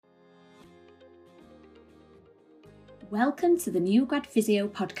Welcome to the New Grad Physio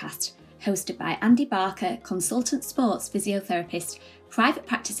podcast, hosted by Andy Barker, consultant sports physiotherapist, private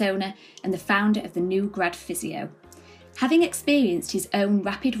practice owner and the founder of the New Grad Physio. Having experienced his own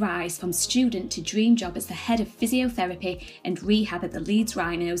rapid rise from student to dream job as the head of physiotherapy and rehab at the Leeds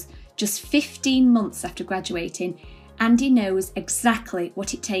Rhinos, just 15 months after graduating, Andy knows exactly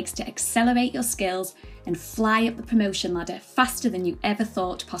what it takes to accelerate your skills and fly up the promotion ladder faster than you ever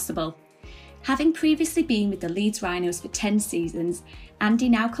thought possible. Having previously been with the Leeds Rhinos for 10 seasons, Andy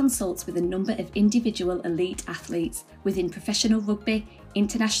now consults with a number of individual elite athletes within professional rugby,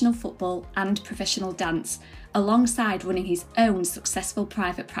 international football and professional dance, alongside running his own successful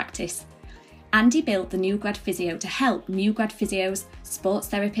private practice. Andy built the New Grad Physio to help new grad physios, sports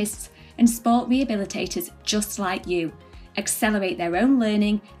therapists and sport rehabilitators just like you accelerate their own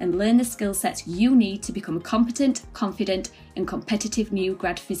learning and learn the skill sets you need to become a competent, confident and competitive new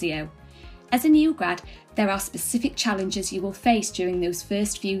grad physio. As a new grad, there are specific challenges you will face during those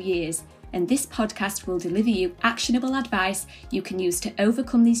first few years, and this podcast will deliver you actionable advice you can use to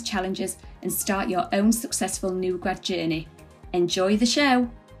overcome these challenges and start your own successful new grad journey. Enjoy the show!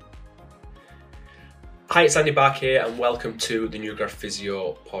 Hi, it's Andy Barker here and welcome to the New Grad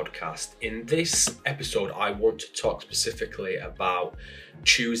Physio podcast. In this episode, I want to talk specifically about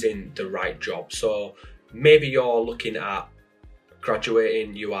choosing the right job. So maybe you're looking at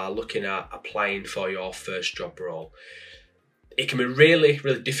graduating, you are looking at applying for your first job role. It can be really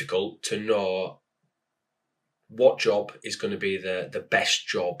difficult to know what job is going to be the best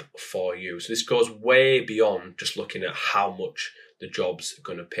job for you. So this goes way beyond just looking at how much the job's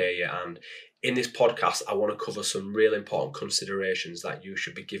going to pay you. And in this podcast, I want to cover some really important considerations that you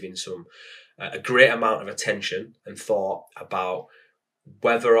should be giving a great amount of attention and thought about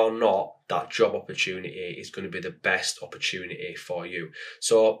whether or not that job opportunity is going to be the best opportunity for you.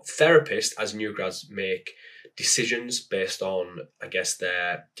 So therapists as new grads make decisions based on,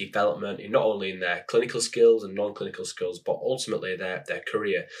 their development, not only in their clinical skills and non-clinical skills, but ultimately their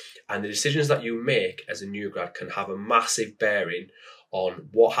career. And the decisions that you make as a new grad can have a massive bearing on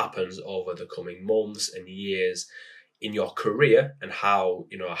what happens over the coming months and years in your career and how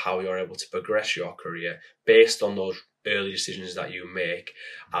you're able to progress your career based on those early decisions that you make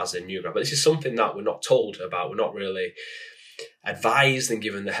as a new grad. But this is something that we're not told about. We're not really advised and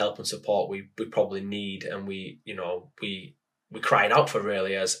given the help and support we probably need, and we crying out for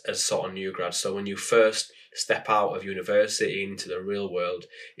really as sort of new grads. So when you first step out of university into the real world,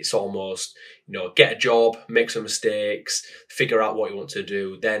 it's almost get a job, make some mistakes, figure out what you want to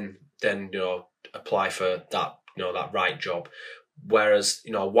do, then apply for that that right job. Whereas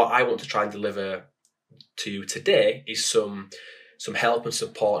what I want to try and deliver to you today is some help and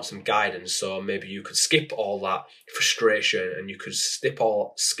support, some guidance. So maybe you could skip all that frustration and you could skip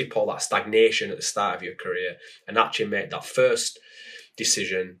all that stagnation at the start of your career and actually make that first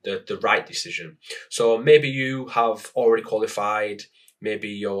decision the right decision. So maybe you have already qualified, maybe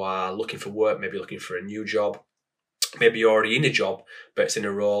you are looking for work, maybe looking for a new job. Maybe you're already in a job, but it's in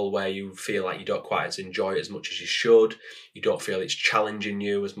a role where you feel like you don't quite enjoy it as much as you should. You don't feel it's challenging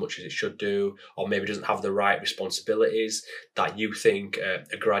you as much as it should do, or maybe doesn't have the right responsibilities that you think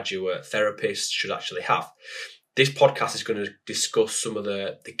a graduate therapist should actually have. This podcast is going to discuss some of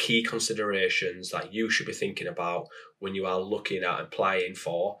the key considerations that you should be thinking about when you are looking at applying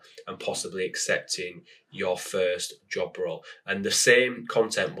for and possibly accepting your first job role. And the same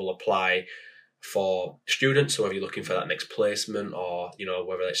content will apply for students, so whether you're looking for that next placement or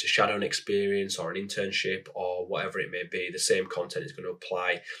whether it's a shadowing experience or an internship or whatever it may be, the same content is going to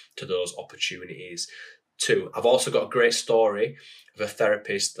apply to those opportunities too. I've also got a great story of a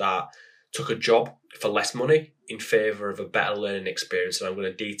therapist that took a job for less money in favour of a better learning experience, and I'm going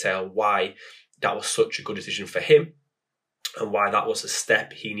to detail why that was such a good decision for him and why that was a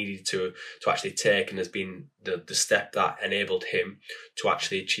step he needed to actually take, and has been the step that enabled him to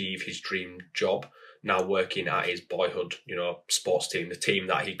actually achieve his dream job, now working at his boyhood sports team, the team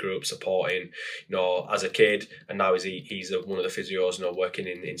that he grew up supporting as a kid, and now he's one of the physios working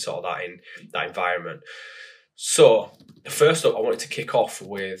in sort of that environment. So first up, I wanted to kick off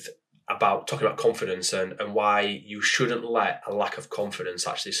with talking about confidence and why you shouldn't let a lack of confidence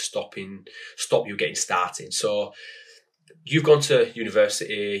actually stop you getting started. So you've gone to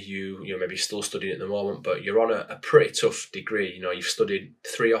university, you maybe still studying at the moment, but you're on a pretty tough degree. You've studied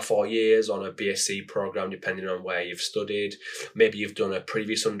 3 or 4 years on a BSc program, depending on where you've studied. Maybe you've done a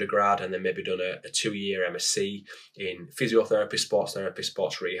previous undergrad and then maybe done a 2-year MSc in physiotherapy, sports therapy,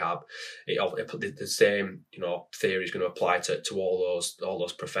 sports rehab. The same theory is going to apply to all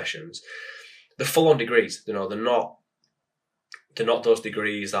those professions. The full-on degrees, they're not they're not those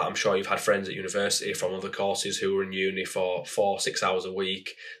degrees that I'm sure you've had friends at university from other courses who were in uni for 4-6 hours a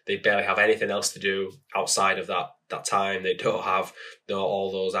week. They barely have anything else to do outside of that time. They don't have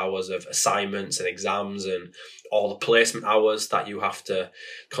all those hours of assignments and exams and all the placement hours that you have to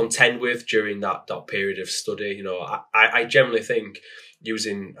contend with during that period of study. I generally think,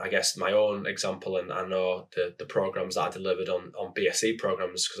 using, I guess, my own example, and I know the programs that I delivered on BSc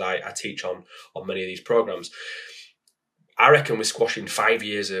programs, because I teach on many of these programs, I reckon we're squashing 5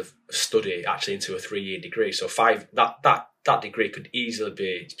 years of study actually into a 3-year degree. So that degree could easily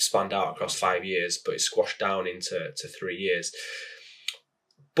be spanned out across 5 years, but it's squashed down into 3 years.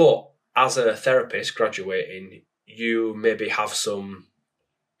 But as a therapist graduating, you maybe have some,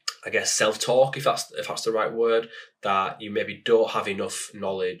 I guess, self-talk, if that's the right word, that you maybe don't have enough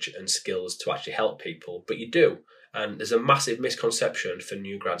knowledge and skills to actually help people, but you do. And there's a massive misconception for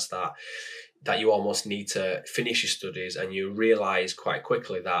new grads that you almost need to finish your studies, and you realise quite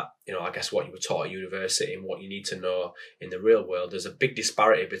quickly that, I guess, what you were taught at university and what you need to know in the real world, there's a big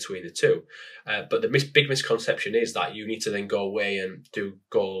disparity between the two. But the big misconception is that you need to then go away and do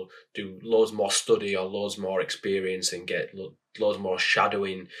loads more study or loads more experience and get loads more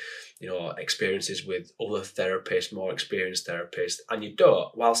shadowing, experiences with other therapists, more experienced therapists. And you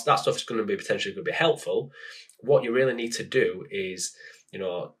don't. Whilst that stuff is going to be potentially going to be helpful, what you really need to do is,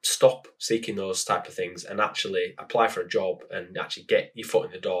 stop seeking those type of things and actually apply for a job and actually get your foot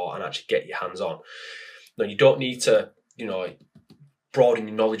in the door and actually get your hands on. Now, you don't need to, broaden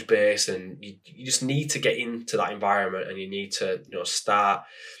your knowledge base, and you just need to get into that environment, and you need to, start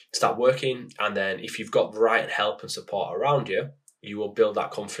working. And then if you've got the right help and support around you, you will build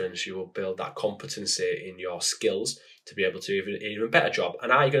that confidence, you will build that competency in your skills to be able to do an even better job.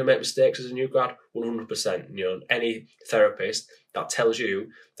 And are you going to make mistakes as a new grad? 100%. Any therapist that tells you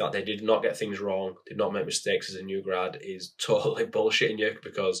that they did not get things wrong, did not make mistakes as a new grad, is totally bullshitting you,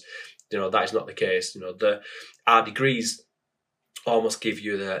 because that is not the case. Our degrees almost give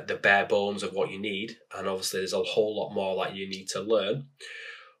you the bare bones of what you need, and obviously there's a whole lot more that you need to learn.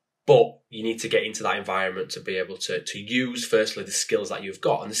 But you need to get into that environment to be able to use, firstly, the skills that you've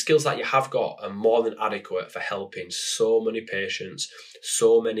got. And the skills that you have got are more than adequate for helping so many patients,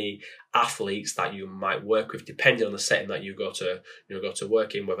 so many athletes that you might work with, depending on the setting that you go to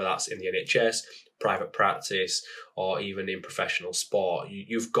work in, whether that's in the NHS, private practice, or even in professional sport.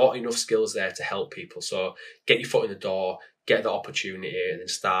 You've got enough skills there to help people. So get your foot in the door, get the opportunity, and then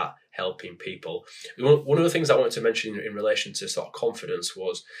start helping people. One of the things I wanted to mention in relation to sort of confidence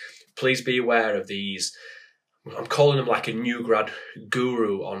was, please be aware of these, I'm calling them like a new grad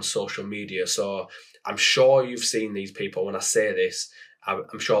guru on social media. So I'm sure you've seen these people. When I say this,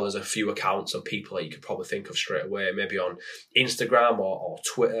 I'm sure there's a few accounts of people that you could probably think of straight away, maybe on Instagram or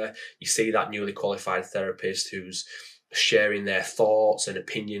Twitter. You see that newly qualified therapist who's sharing their thoughts and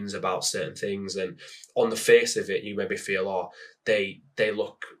opinions about certain things, and on the face of it, you maybe feel, they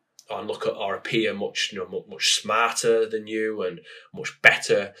look or appear much smarter than you and much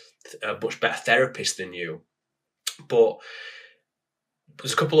better therapist than you. But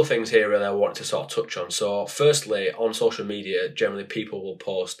there's a couple of things here really I want to sort of touch on. So firstly, on social media, generally people will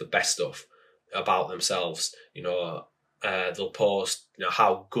post the best stuff about themselves. They'll post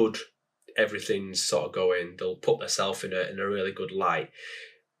how good everything's sort of going. They'll put themselves in a really good light.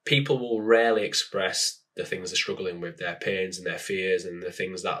 People will rarely express the things they're struggling with, their pains and their fears and the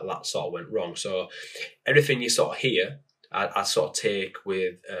things that sort of went wrong. So everything you sort of hear, I sort of take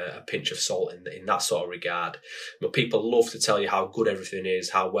with a pinch of salt in that sort of regard. But people love to tell you how good everything is,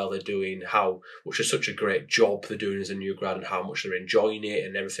 how well they're doing, which is such a great job they're doing as a new grad, and how much they're enjoying it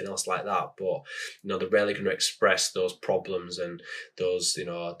and everything else like that. But they're rarely going to express those problems and those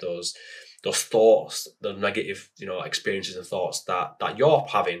thoughts, the negative experiences and thoughts that you're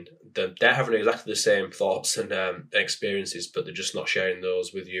having. They're having exactly the same thoughts and experiences, but they're just not sharing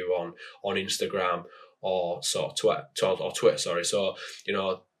those with you on Instagram or sort of Twitter. Sorry. So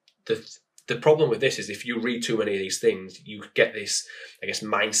the problem with this is, if you read too many of these things, you get this, I guess,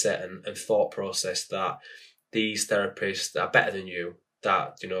 mindset and thought process that these therapists are better than you.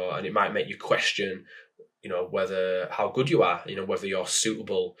 And it might make you question whether how good you are, whether you're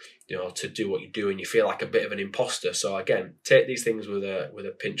suitable, to do what you do, and you feel like a bit of an imposter. So again, take these things with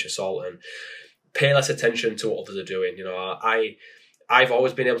a pinch of salt and pay less attention to what others are doing. I've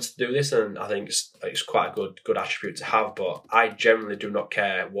always been able to do this, and I think it's quite a good attribute to have, but I generally do not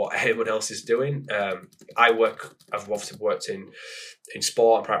care what anyone else is doing. I've obviously worked in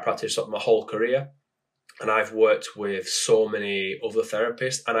sport and private practice sort of my whole career. And I've worked with so many other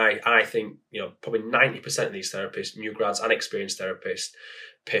therapists, and I think probably 90% of these therapists, new grads and experienced therapists,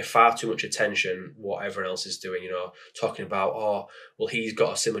 pay far too much attention what everyone else is doing, talking about, oh, well, he's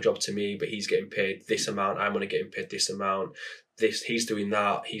got a similar job to me, but he's getting paid this amount, I'm going to get him paid this amount, he's doing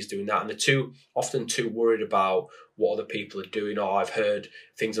that, and they're often too worried about what other people are doing. Or I've heard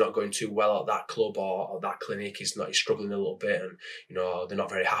things are not going too well at that club, or that clinic he's struggling a little bit, and they're not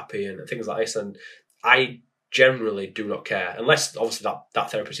very happy, and things like this. And I generally do not care, unless obviously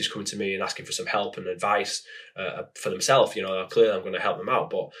that therapist is coming to me and asking for some help and advice for themselves. Clearly I'm going to help them out,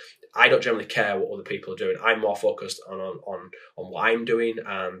 but I don't generally care what other people are doing. I'm more focused on what I'm doing.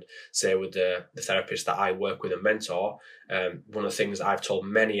 And say with the therapist that I work with and mentor, one of the things I've told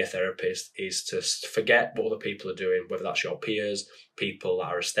many a therapist is to forget what other people are doing, whether that's your peers, people that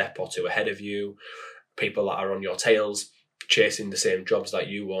are a step or two ahead of you, people that are on your tails, chasing the same jobs that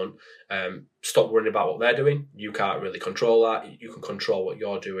you want. Stop worrying about what they're doing. You can't really control that. You can control what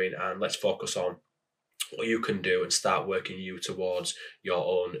you're doing, and let's focus on what you can do and start working you towards your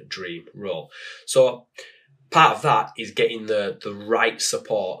own dream role. So part of that is getting the right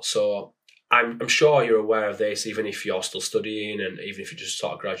support. So I'm sure you're aware of this, even if you're still studying and even if you just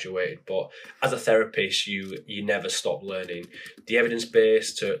sort of graduated. But as a therapist, you never stop learning. The evidence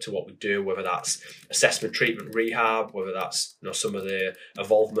base to what we do, whether that's assessment, treatment, rehab, whether that's some of the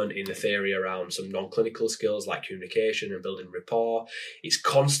involvement in the theory around some non-clinical skills like communication and building rapport, it's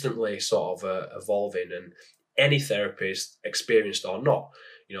constantly sort of evolving. And any therapist, experienced or not,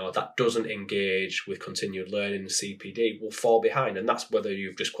 that doesn't engage with continued learning, CPD, will fall behind. And that's whether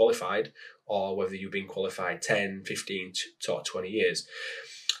you've just qualified or whether you've been qualified 10, 15 to 20 years.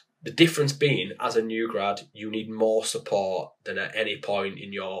 The difference being, as a new grad, you need more support than at any point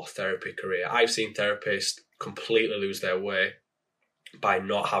in your therapy career. I've seen therapists completely lose their way by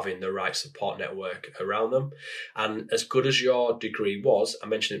not having the right support network around them. And as good as your degree was, I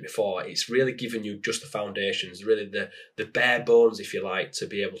mentioned it before, it's really given you just the foundations, really the bare bones, if you like, to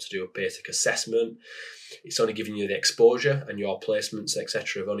be able to do a basic assessment. It's only giving you the exposure, and your placements,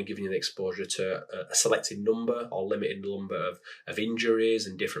 etc., have only given you the exposure to a selected number or limited number of injuries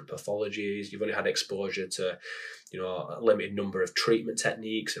and different pathologies. You've only had exposure to a limited number of treatment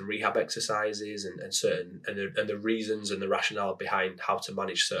techniques and rehab exercises and certain and the reasons and the rationale behind how to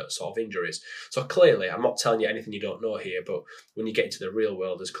manage certain sort of injuries. So clearly, I'm not telling you anything you don't know here, but when you get into the real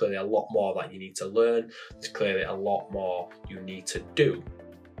world, there's clearly a lot more that you need to learn. There's clearly a lot more you need to do.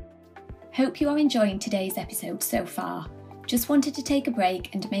 Hope you are enjoying today's episode so far. Just wanted to take a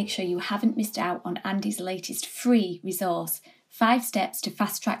break and make sure you haven't missed out on Andy's latest free resource, 5 steps to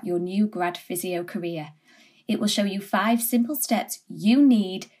fast track your new grad physio career. It will show you 5 simple steps you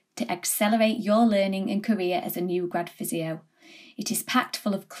need to accelerate your learning and career as a new grad physio. It is packed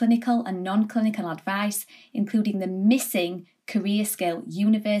full of clinical and non-clinical advice, including the missing career skill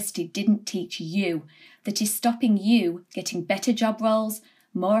university didn't teach you, that is stopping you getting better job roles,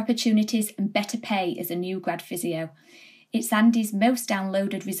 more opportunities and better pay as a new grad physio. It's Andy's most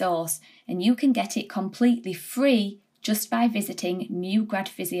downloaded resource, and you can get it completely free just by visiting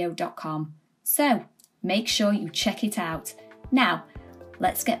newgradphysio.com. So, make sure you check it out. Now,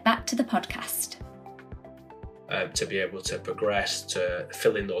 let's get back to the podcast. To be able to progress, to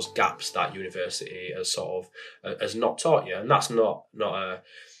fill in those gaps that university has not taught you. And that's not a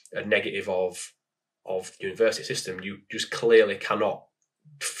negative of the university system. You just clearly cannot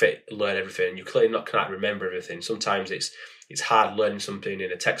learn everything. You clearly cannot remember everything. Sometimes it's hard learning something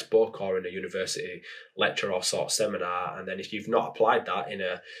in a textbook or in a university lecture or sort of seminar, and then if you've not applied that in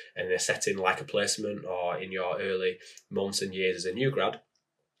a setting like a placement or in your early months and years as a new grad,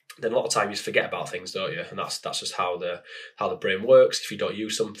 then a lot of times you just forget about things, don't you? And that's just how the brain works. If you don't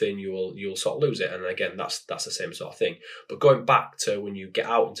use something, you'll sort of lose it. And again, that's the same sort of thing. But going back to when you get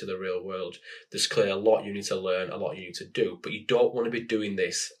out into the real world, there's clearly a lot you need to learn, a lot you need to do. But you don't want to be doing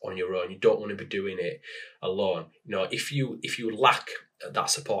this on your own. You don't want to be doing it alone. If you lack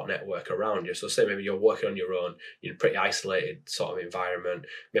that support network around you, so say maybe you're working on your own, you're in a pretty isolated sort of environment,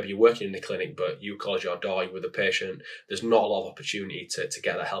 maybe you're working in the clinic but you close your door, you're with a patient, there's not a lot of opportunity to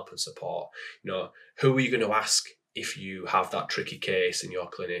get that help and support. Who are you going to ask if you have that tricky case in your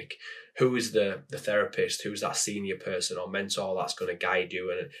clinic? Who is the therapist, who's that senior person or mentor that's going to guide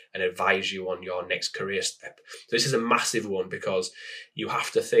you and advise you on your next career step? So this is a massive one, because you have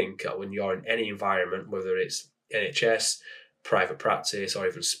to think when you're in any environment, whether it's NHS, private practice or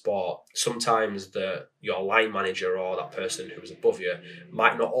even sport, sometimes your line manager or that person who's above you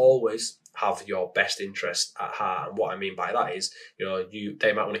might not always have your best interest at heart. And what I mean by that is,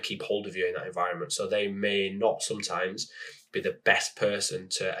 they might want to keep hold of you in that environment. So they may not sometimes be the best person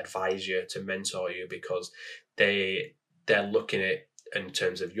to advise you, to mentor you, because they're looking at in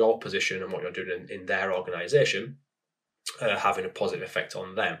terms of your position and what you're doing in their organisation. having a positive effect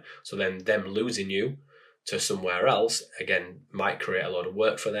on them. So then them losing you to somewhere else, again, might create a lot of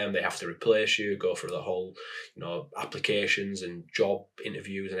work for them. They have to replace you, go through the whole, applications and job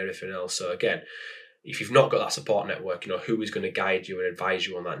interviews and everything else. So again, if you've not got that support network, who is going to guide you and advise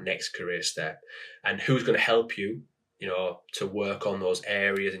you on that next career step, and who's going to help you, to work on those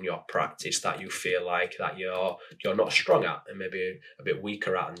areas in your practice that you feel like that you're not strong at and maybe a bit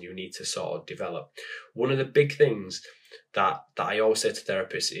weaker at, and you need to sort of develop. One of the big things that I always say to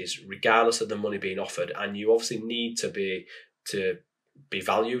therapists is, regardless of the money being offered, and you obviously need to be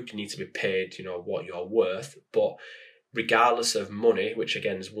valued, you need to be paid, what you're worth, but regardless of money, which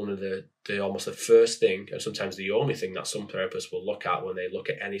again is one of the almost the first thing, and sometimes the only thing that some therapists will look at when they look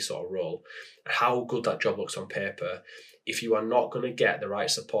at any sort of role, how good that job looks on paper. If you are not going to get the right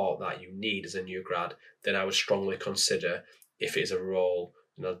support that you need as a new grad, then I would strongly consider if it is a role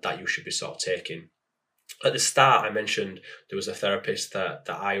that you should be sort of taking. At the start, I mentioned there was a therapist that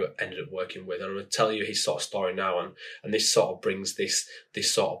I ended up working with, and I'm going to tell you his sort of story now, and this sort of brings this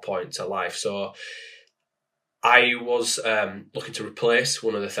sort of point to life. So I was looking to replace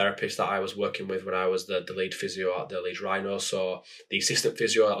one of the therapists that I was working with when I was the lead physio at the Leeds Rhino. So the assistant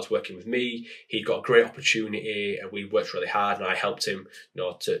physio that was working with me, he'd got a great opportunity and we worked really hard, and I helped him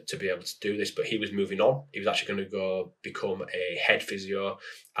to be able to do this. But he was moving on. He was actually going to go become a head physio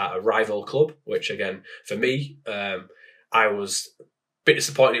at a rival club, which again, for me, I was bit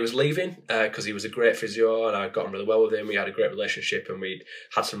disappointed he was leaving because he was a great physio and I got on really well with him. We had a great relationship and we'd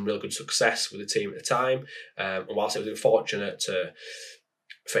had some real good success with the team at the time. And whilst it was unfortunate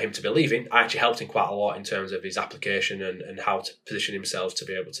for him to be leaving, I actually helped him quite a lot in terms of his application and how to position himself to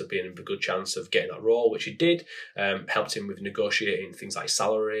be able to be in a good chance of getting that role, which he did. Helped him with negotiating things like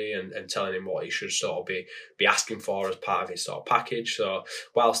salary and telling him what he should sort of be asking for as part of his sort of package. So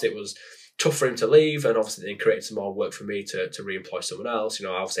whilst it was tough for him to leave, and obviously then created some more work for me to re-employ someone else, I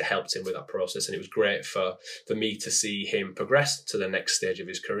obviously helped him with that process, and it was great for me to see him progress to the next stage of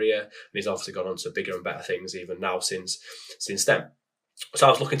his career, and he's obviously gone on to bigger and better things even now since then. So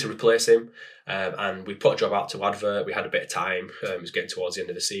I was looking to replace him, and we put a job out to advert. We had a bit of time. It was getting towards the end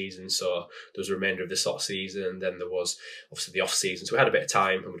of the season, so there was a remainder of this sort of season, and then there was obviously the off season. So we had a bit of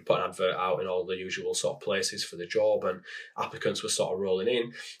time, and we put an advert out in all the usual sort of places for the job, and applicants were sort of rolling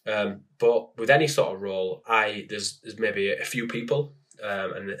in. But with any sort of role, there's maybe a few people.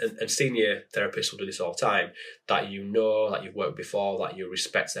 And senior therapists will do this all the time, that that you've worked before, that you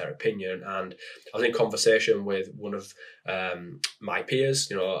respect their opinion. And I was in conversation with one of my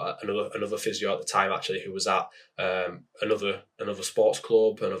peers, another physio at the time actually, who was at another sports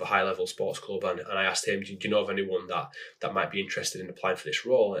club, another high level sports club, and I asked him, do you know of anyone that might be interested in applying for this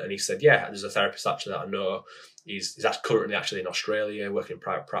role? And he said, yeah, there's a therapist actually that I know. He's currently actually in Australia working in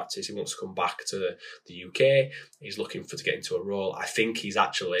private practice. He wants to come back to the UK. He's looking to get into a role. I think he's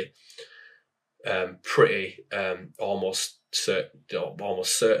actually pretty almost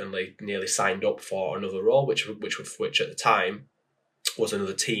certainly nearly signed up for another role, which at the time was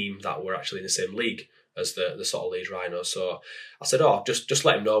another team that were actually in the same league as the sort of Leeds Rhinos. So I said, just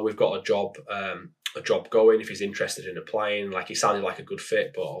let him know we've got a job going if he's interested in applying. Like, he sounded like a good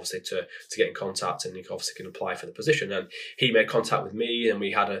fit, but obviously to get in contact, and he obviously can apply for the position. And he made contact with me, and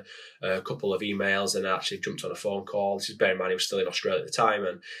we had a couple of emails, and I actually jumped on a phone call. This is, bear in mind, he was still in Australia at the time,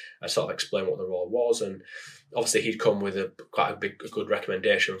 and I sort of explained what the role was. And obviously he'd come with a good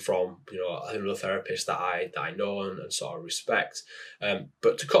recommendation from another therapist that I know and sort of respect.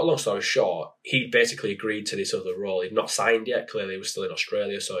 But to cut a long story short, he basically agreed to this other role. He'd not signed yet. Clearly, he was still in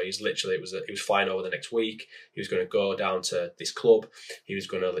Australia, so he was flying over the next week. He was going to go down to this club. He was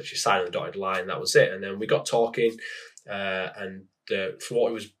going to literally sign on the dotted line. That was it. And then we got talking, and for what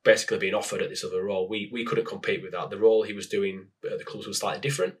he was basically being offered at this other role, we couldn't compete with that. The role he was doing at the clubs was slightly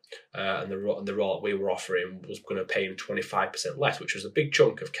different, and the role that we were offering was going to pay him 25% less, which was a big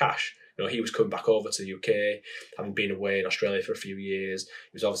chunk of cash. He was coming back over to the UK, having been away in Australia for a few years.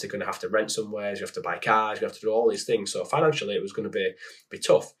 He was obviously going to have to rent somewhere, you have to buy cars, you have to do all these things. So financially, it was going to be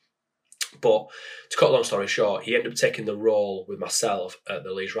tough. But to cut a long story short, he ended up taking the role with myself at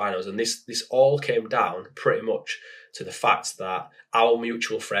the Leeds Rhinos, and this all came down pretty much to the fact that our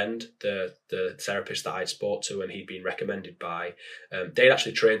mutual friend, the therapist that I'd spoke to and he'd been recommended by, they'd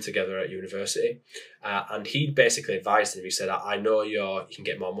actually trained together at university, and he basically advised him. He said, I know you can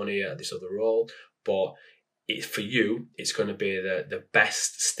get more money at this other role, but for you, it's going to be the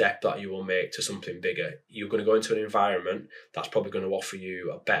best step that you will make to something bigger. You're going to go into an environment that's probably going to offer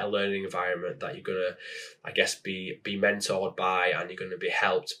you a better learning environment that you're going to, I guess, be mentored by, and you're going to be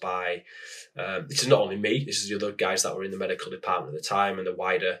helped by. This is not only me, this is the other guys that were in the medical department at the time and the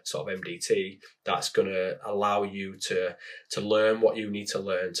wider sort of MDT. That's going to allow you to learn what you need to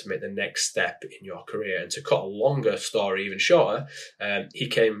learn to make the next step in your career. And to cut a longer story even shorter, he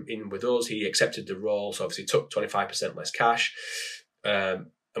came in with us, he accepted the role, so obviously took 25% less cash. And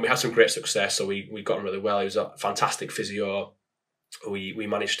we had some great success, so we got on really well. He was a fantastic physio. We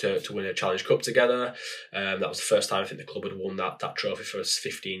managed to win a Challenge Cup together. That was the first time I think the club had won that trophy for us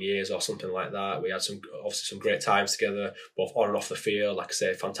 15 years or something like that. We had obviously some great times together, both on and off the field. Like I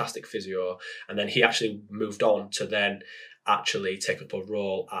say, fantastic physio. And then he actually moved on to then actually take up a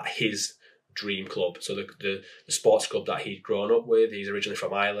role at his dream club. So the sports club that he'd grown up with. He's originally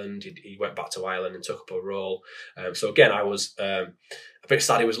from Ireland. He went back to Ireland and took up a role. So again, I was a bit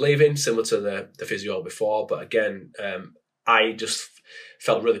sad he was leaving, similar to the physio before. But again, I just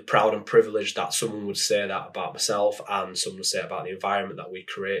felt really proud and privileged that someone would say that about myself, and someone would say about the environment that we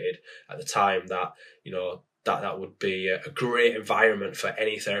created at the time, that, you know, that would be a great environment for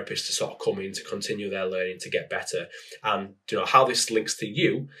any therapist to sort of come in, to continue their learning, to get better. And, you know, how this links to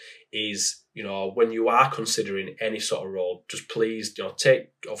you is, you know, when you are considering any sort of role, just please, you know, take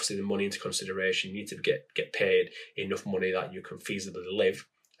obviously the money into consideration. You need to get paid enough money that you can feasibly live.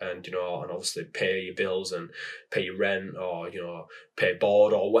 And, you know, and obviously pay your bills and pay your rent, or, you know, pay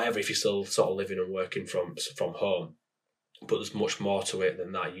board or whatever, if you're still sort of living and working from home. But there's much more to it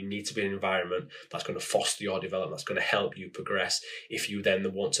than that. You need to be in an environment that's going to foster your development, that's going to help you progress if you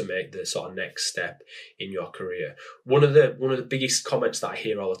then want to make the sort of next step in your career. One of the biggest comments that I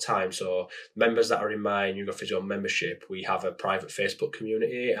hear all the time, so members that are in my New Grad Physio membership, we have a private Facebook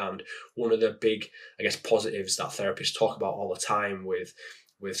community, and one of the big, I guess, positives that therapists talk about all the time with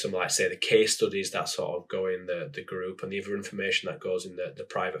some, like, say, the case studies that sort of go in the group, and the other information that goes in the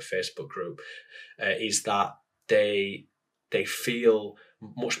private Facebook group, is that they feel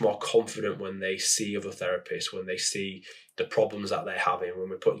much more confident when they see other therapists, when they see the problems that they're having. When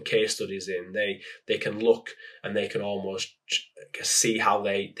we're putting case studies in, they can look and they can almost see how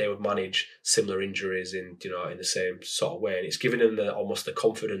they would manage similar injuries in the same sort of way. And it's giving them almost the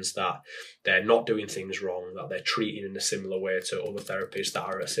confidence that they're not doing things wrong, that they're treating in a similar way to other therapists that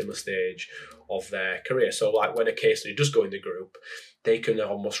are at a similar stage of their career. So, like, when a case study does go in the group, they can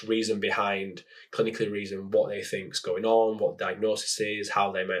almost clinically reason what they think's going on, what the diagnosis is,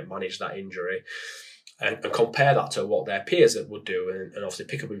 how they might manage that injury, and compare that to what their peers would do, and obviously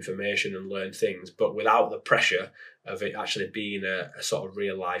pick up information and learn things, but without the pressure of it actually being a sort of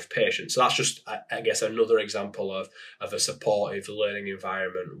real life patient. So that's just, I guess, another example of a supportive learning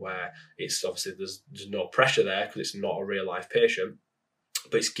environment where it's obviously there's no pressure there because it's not a real life patient.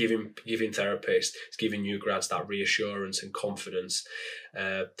 But it's giving therapists, it's giving new grads that reassurance and confidence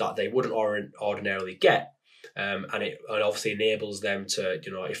that they wouldn't ordinarily get. And it obviously enables them to,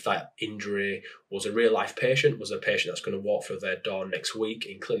 you know, if that injury was a real life patient, was a patient that's going to walk through their door next week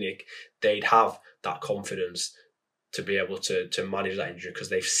in clinic, they'd have that confidence to be able to manage that injury because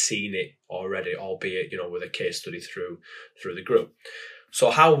they've seen it already, albeit, you know, with a case study through the group. So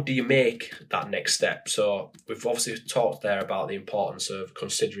how do you make that next step? So we've obviously talked there about the importance of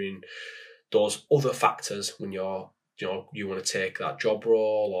considering those other factors when you want to take that job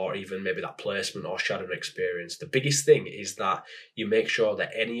role, or even maybe that placement or shadowing experience. The biggest thing is that you make sure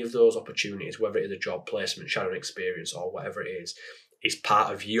that any of those opportunities, whether it is a job, placement, shadowing experience, or whatever it is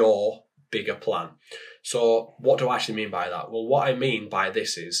part of your bigger plan. So what do I actually mean by that? Well, what I mean by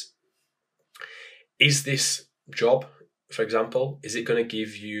this is this job, for example, is it going to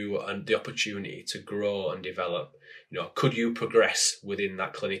give you the opportunity to grow and develop? You know, could you progress within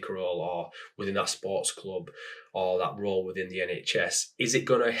that clinic role, or within that sports club, or that role within the NHS? Is it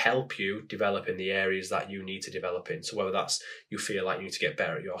going to help you develop in the areas that you need to develop in? So whether that's you feel like you need to get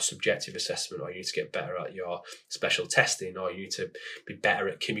better at your subjective assessment, or you need to get better at your special testing, or you need to be better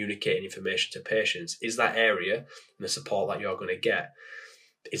at communicating information to patients, is that area and the support that you're going to get,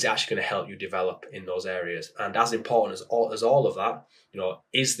 is actually going to help you develop in those areas? And as important as all of that, you know,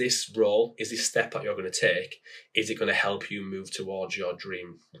 is this role, is this step that you're going to take, is it going to help you move towards your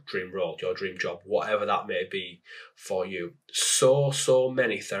dream role, your dream job, whatever that may be for you? So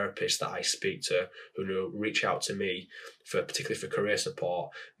many therapists that I speak to who reach out to me particularly for career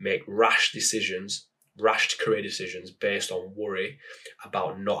support, make rash career decisions based on worry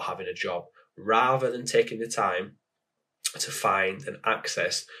about not having a job, rather than taking the time to find and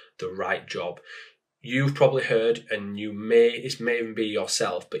access the right job. You've probably heard, and this may even be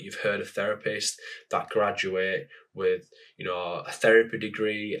yourself, but you've heard of therapists that graduate with, a therapy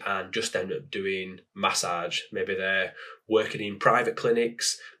degree and just end up doing massage. Maybe they're working in private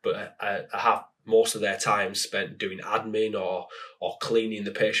clinics, but have most of their time spent doing admin or cleaning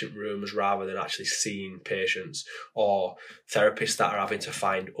the patient rooms rather than actually seeing patients, or therapists that are having to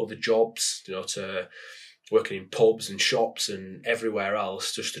find other jobs, to working in pubs and shops and everywhere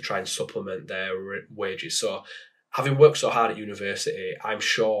else just to try and supplement their wages. So having worked so hard at university, I'm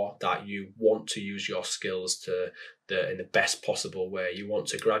sure that you want to use your skills in the best possible way. You want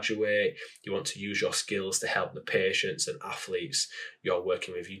to graduate, you want to use your skills to help the patients and athletes you're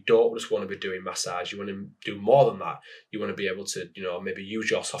working with. You don't just want to be doing massage, you want to do more than that. You want to be able to, maybe use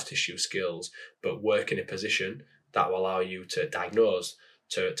your soft tissue skills, but work in a position that will allow you to diagnose,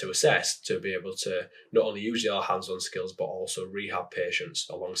 to assess, to be able to not only use your hands-on skills, but also rehab patients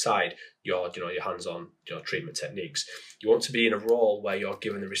alongside your hands-on treatment techniques. You want to be in a role where you're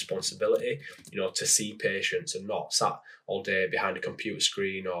given the responsibility, to see patients and not sat all day behind a computer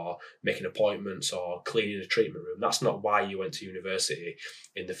screen or making appointments or cleaning a treatment room. That's not why you went to university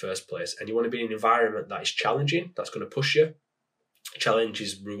in the first place. And you want to be in an environment that is challenging, that's going to push you. Challenge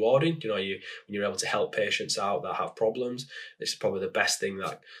is rewarding. When you're able to help patients out that have problems, this is probably the best thing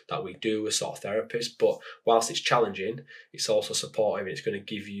that we do as sort of therapists. But whilst it's challenging, it's also supportive. It's going to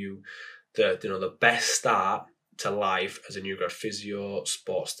give you the best start to life as a new grad physio,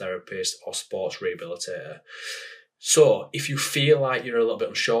 sports therapist, or sports rehabilitator. So if you feel like you're a little bit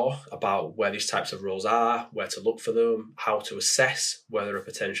unsure about where these types of roles are, where to look for them, how to assess whether a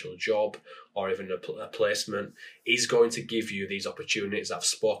potential job or even a placement is going to give you these opportunities I've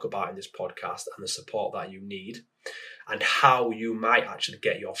spoke about in this podcast and the support that you need, and how you might actually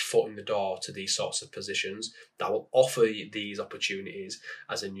get your foot in the door to these sorts of positions that will offer you these opportunities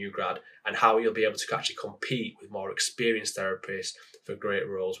as a new grad, and how you'll be able to actually compete with more experienced therapists for great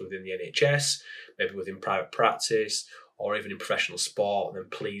roles within the NHS, maybe within private practice, or even in professional sport, then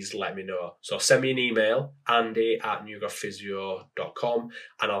please let me know. So send me an email, andy@newgradphysio.com,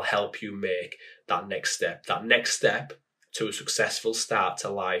 and I'll help you make that next step to a successful start to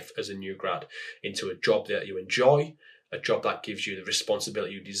life as a new grad, into a job that you enjoy, a job that gives you the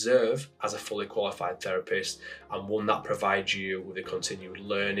responsibility you deserve as a fully qualified therapist, and one that provides you with the continued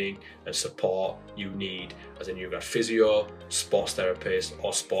learning and support you need as a new grad physio, sports therapist,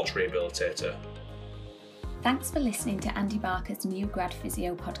 or sports rehabilitator. Thanks for listening to Andy Barker's New Grad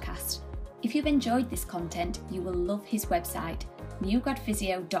Physio podcast. If you've enjoyed this content, you will love his website,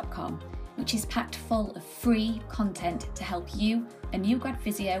 newgradphysio.com, which is packed full of free content to help you, a new grad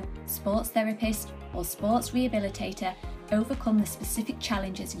physio, sports therapist, or sports rehabilitator, overcome the specific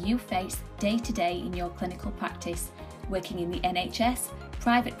challenges you face day to day in your clinical practice, working in the NHS,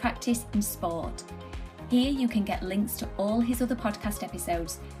 private practice, and sport. Here you can get links to all his other podcast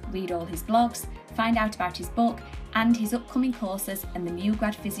episodes, read all his blogs, find out about his book and his upcoming courses and the New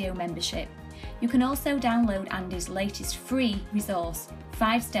Grad Physio membership. You can also download Andy's latest free resource,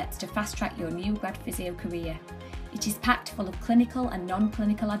 5 Steps to Fast Track Your New Grad Physio Career. It is packed full of clinical and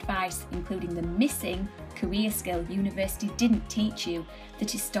non-clinical advice, including the missing career skill university didn't teach you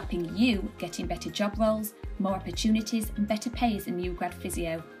that is stopping you getting better job roles, more opportunities and better pay as a new grad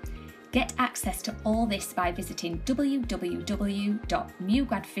physio. Get access to all this by visiting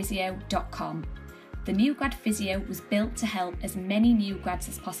www.newgradphysio.com. The New Grad Physio was built to help as many new grads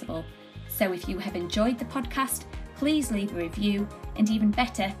as possible. So if you have enjoyed the podcast, please leave a review, and even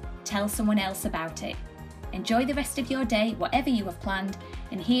better, tell someone else about it. Enjoy the rest of your day, whatever you have planned,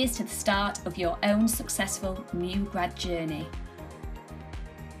 and here's to the start of your own successful new grad journey.